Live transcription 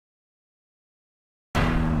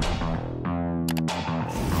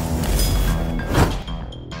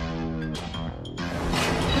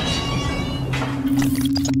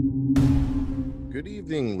Good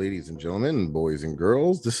evening, ladies and gentlemen, boys and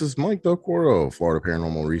girls. This is Mike Del Coro, Florida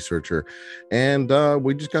paranormal researcher, and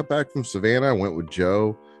we just got back from Savannah. I went with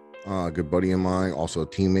Joe, a good buddy of mine, also a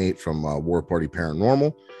teammate from War Party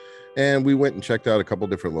Paranormal, and we went and checked out a couple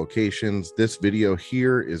different locations. This video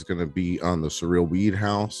here is going to be on the Sorrel Weed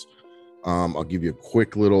House. I'll give you a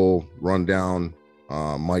quick little rundown,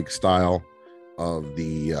 Mike style, of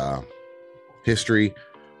the history,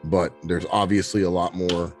 but there's obviously a lot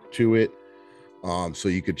more to it. So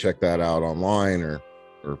you could check that out online or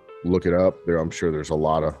look it up there. I'm sure there's a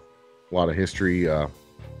lot of history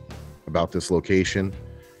about this location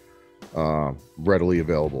readily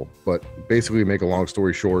available. But basically, make a long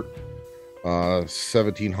story short,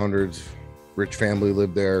 1700s, rich family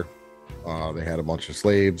lived there. They had a bunch of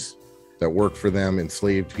slaves that worked for them,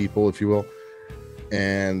 enslaved people, if you will.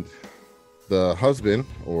 And the husband,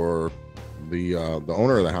 or the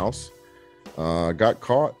owner of the house, got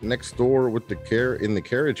caught next door with in the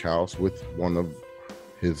carriage house with one of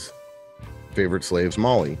his favorite slaves,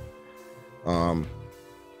 Molly.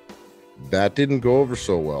 That didn't go over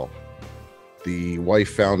so well. The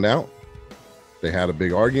wife found out. They had a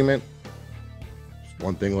big argument.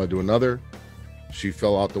 One thing led to another. She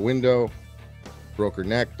fell out the window, broke her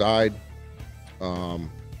neck, died.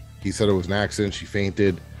 He said it was an accident. She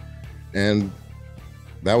fainted, and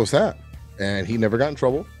that was that. And he never got in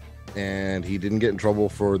trouble. And he didn't get in trouble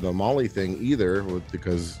for the Molly thing either,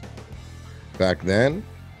 because back then,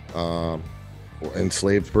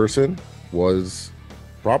 enslaved person was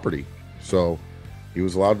property. So he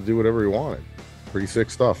was allowed to do whatever he wanted. Pretty sick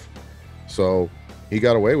stuff. So he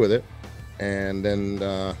got away with it. And then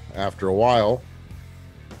after a while,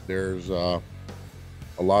 there's a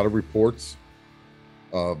lot of reports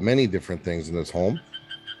of many different things in this home.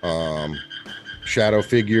 Shadow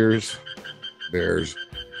figures. There's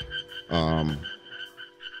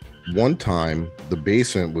one time the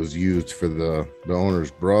basement was used for the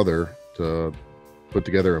owner's brother to put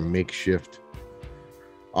together a makeshift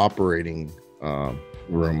operating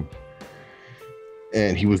room,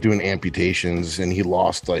 and he was doing amputations, and he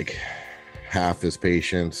lost like half his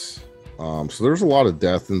patients. So there's a lot of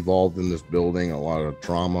death involved in this building, a lot of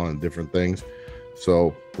trauma and different things.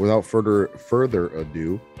 So without further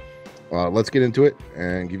ado, let's get into it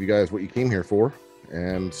and give you guys what you came here for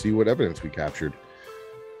and see what evidence we captured.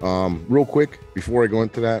 Real quick, before I go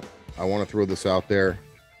into that, I want to throw this out there.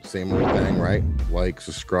 Same old thing, right? Like,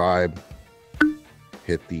 subscribe,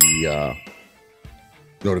 hit the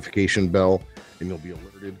notification bell, and you'll be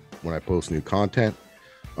alerted when I post new content.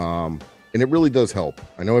 And it really does help.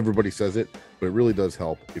 I know everybody says it, but it really does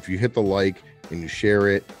help. If you hit the like and you share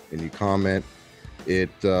it and you comment, it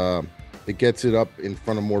gets it up in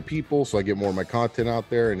front of more people, so I get more of my content out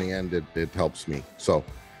there. In the end, it helps me. So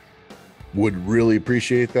would really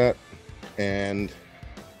appreciate that. And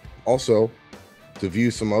also, to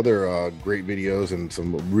view some other great videos and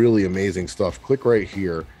some really amazing stuff, click right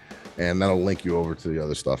here, and that'll link you over to the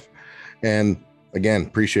other stuff. And again,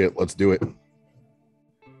 appreciate it. Let's do it.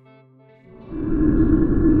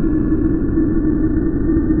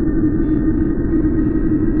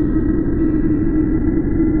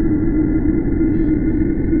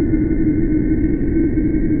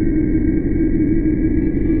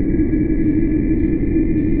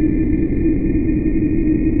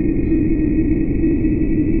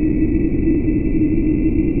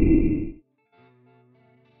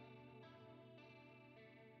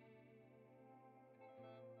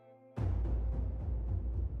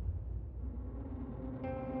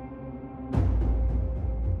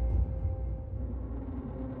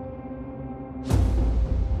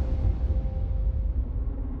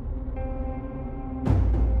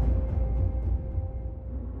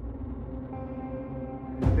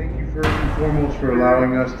 Thank you first and foremost for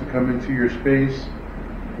allowing us to come into your space.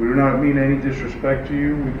 We do not mean any disrespect to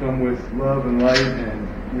you. We come with love and light,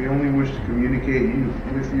 and we only wish to communicate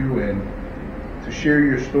with you and to share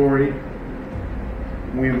your story.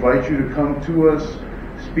 We invite you to come to us,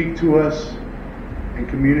 speak to us, and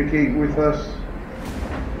communicate with us.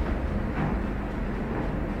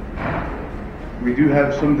 We do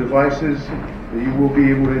have some devices that you will be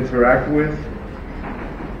able to interact with.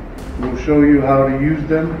 We'll show you how to use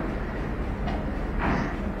them.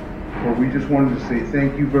 But we just wanted to say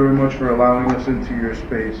thank you very much for allowing us into your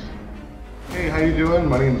space. Hey, how you doing?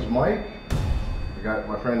 My name is Mike. I got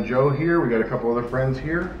my friend Joe here. We got a couple other friends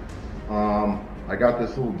here. I got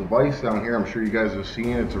this little device down here. I'm sure you guys have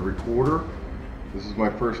seen it. It's a recorder. This is my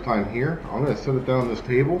first time here. I'm going to set it down on this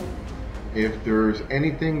table. If there's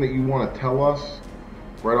anything that you want to tell us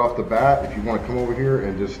right off the bat, if you want to come over here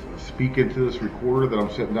and just speak into this recorder that I'm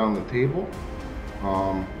setting down on the table,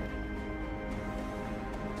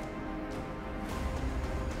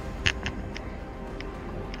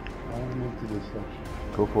 into this section.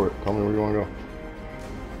 Go for it. Tell me where you want to go.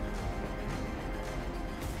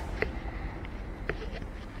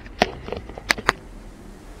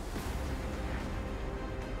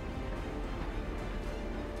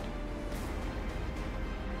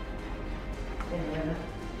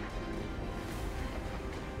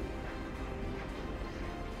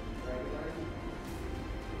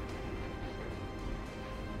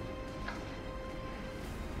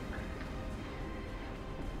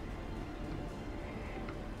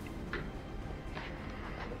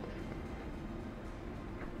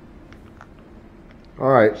 All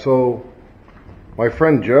right, so my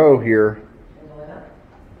friend Joe here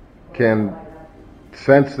can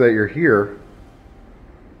sense that you're here.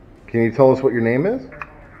 Can you tell us what your name is?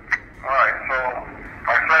 Alright, so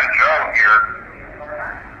my friend Joe here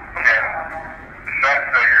can sense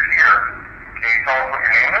that you're here. Can you tell us what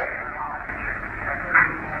your name is?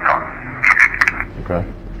 Okay.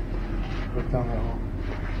 Look down that hall.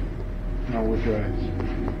 No, with your eyes.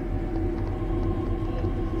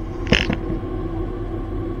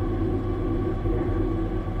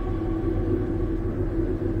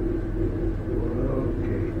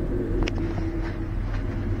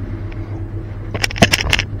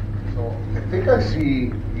 I think I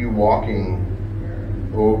see you walking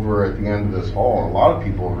over at the end of this hall. A lot of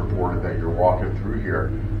people have reported that you're walking through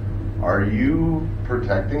here. Are you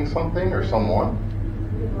protecting something or someone?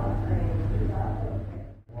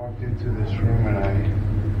 Walked into this room and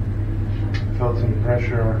I felt some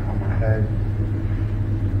pressure on my head.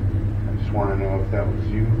 I just want to know if that was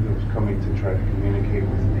you that was coming to try to communicate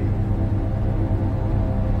with me.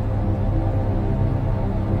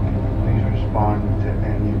 Please respond to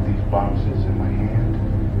any of these boxes in my hand.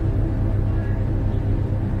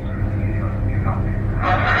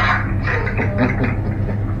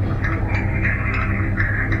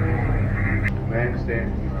 Man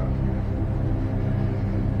standing around.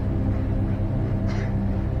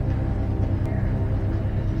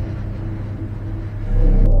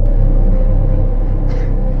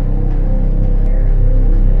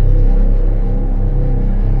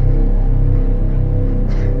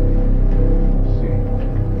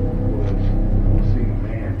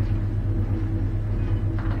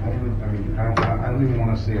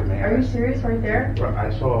 Are you serious right there?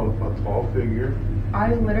 I saw a tall figure.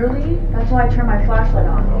 That's why I turned my flashlight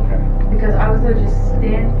on. Okay. Because I was there just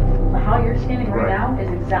how you're standing right Right. now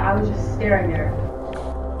is I was just staring there.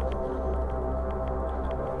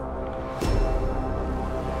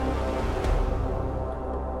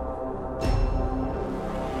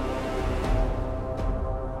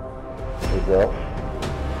 Hey, Joe.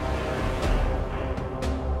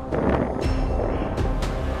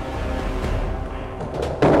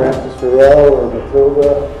 Sorrel or Matilda,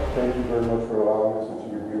 thank you very much for allowing us into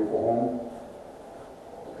your beautiful home.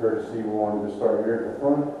 Courtesy, we wanted to start here at the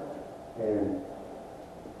front, and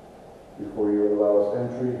before you allow us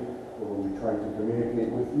entry, we will be trying to communicate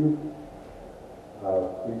with you.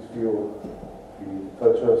 Please feel if you need to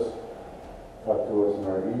touch us, talk to us in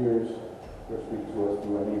our ears, or speak to us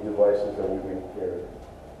through any devices that we may carry.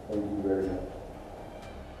 Thank you very much.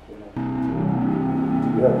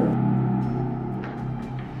 Yeah.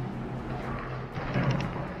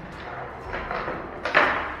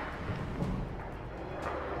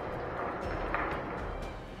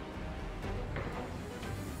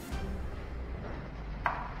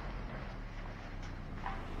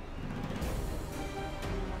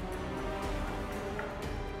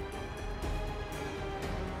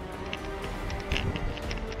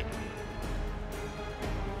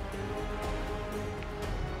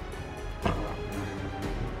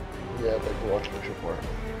 Yeah, I'd like to watch what you're for.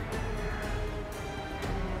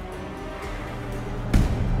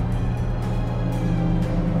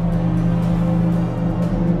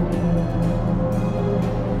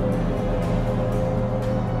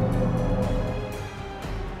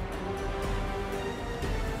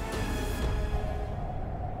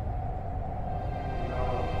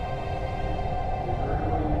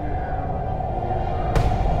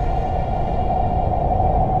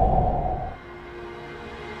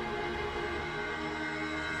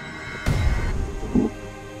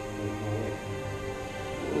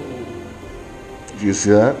 Did you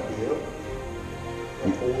see that? Yep.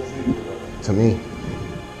 To me.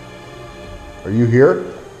 Are you here?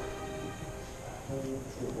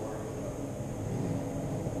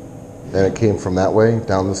 And it came from that way,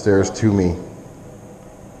 down the stairs to me.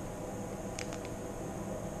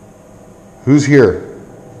 Who's here?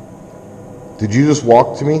 Did you just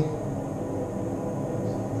walk to me?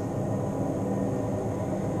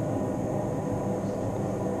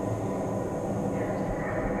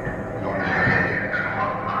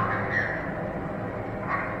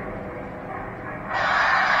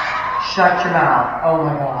 Shut your mouth. Oh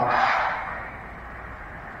my God.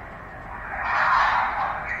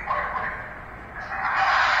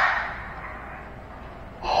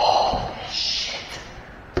 Holy shit.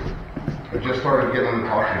 I just started getting them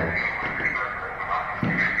talking to me.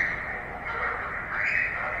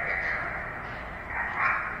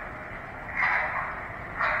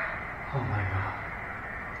 Oh my God.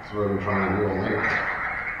 That's what I've been trying to do all night.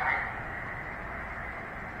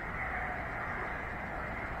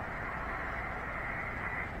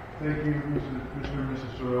 Thank you, Mr. and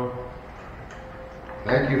Mrs. Sorrel.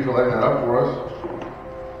 Thank you for letting that up for us.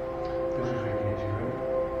 This is what you get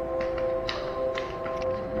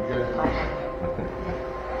You guys.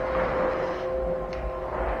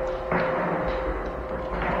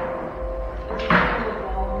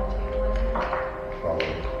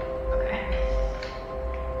 Probably.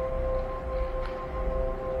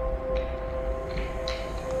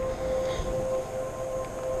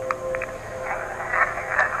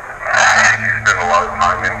 You spend a lot of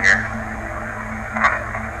time in here.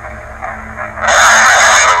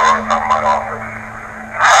 From my office.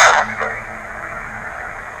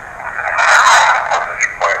 Such a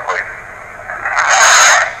quiet place.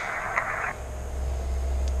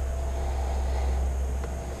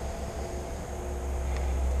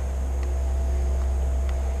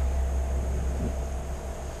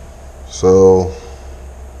 So,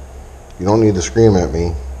 you don't need to scream at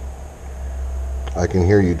me. I can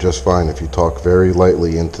hear you just fine if you talk very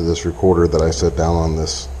lightly into this recorder that I set down on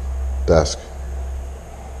this desk.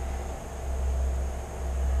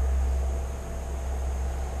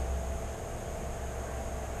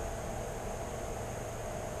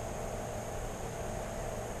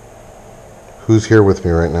 Who's here with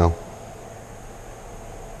me right now?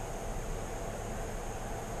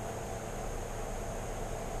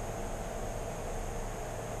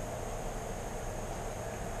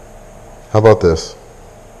 How about this?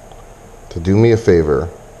 To do me a favor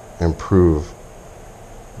and prove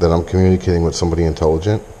that I'm communicating with somebody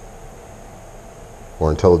intelligent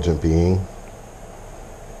or intelligent being,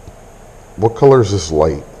 what color is this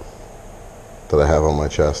light that I have on my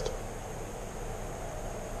chest?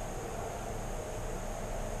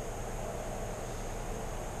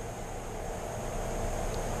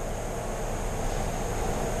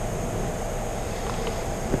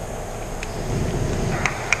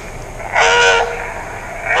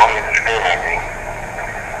 Don't need to scream at me.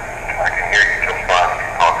 I can hear you just fine. You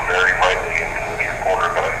talk very lightly into this recorder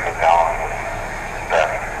that I put down on this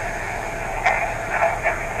desk.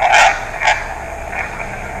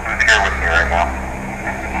 Who's here with me right now?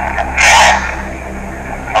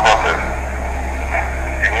 How about this?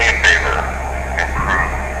 Do me a favor and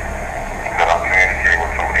prove that I'm communicating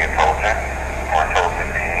with somebody intelligent or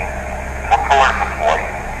intelligent being. What color is this light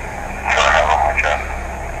that I have on my chest?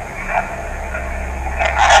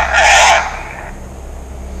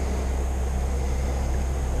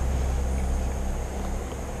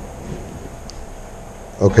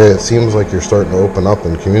 Okay, it seems like you're starting to open up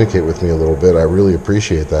and communicate with me a little bit. I really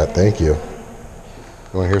appreciate that. Thank you. You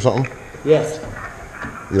want to hear something? Yes.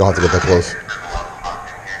 You don't have to get that close.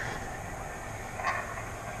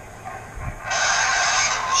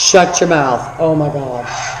 Shut your mouth. Oh my God.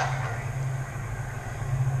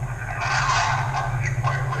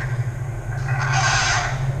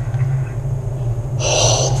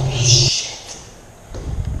 Holy shit.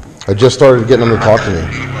 I just started getting them to talk to me.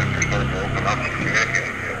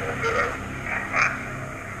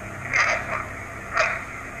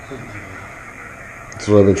 That's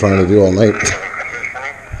what I've been trying to do all night.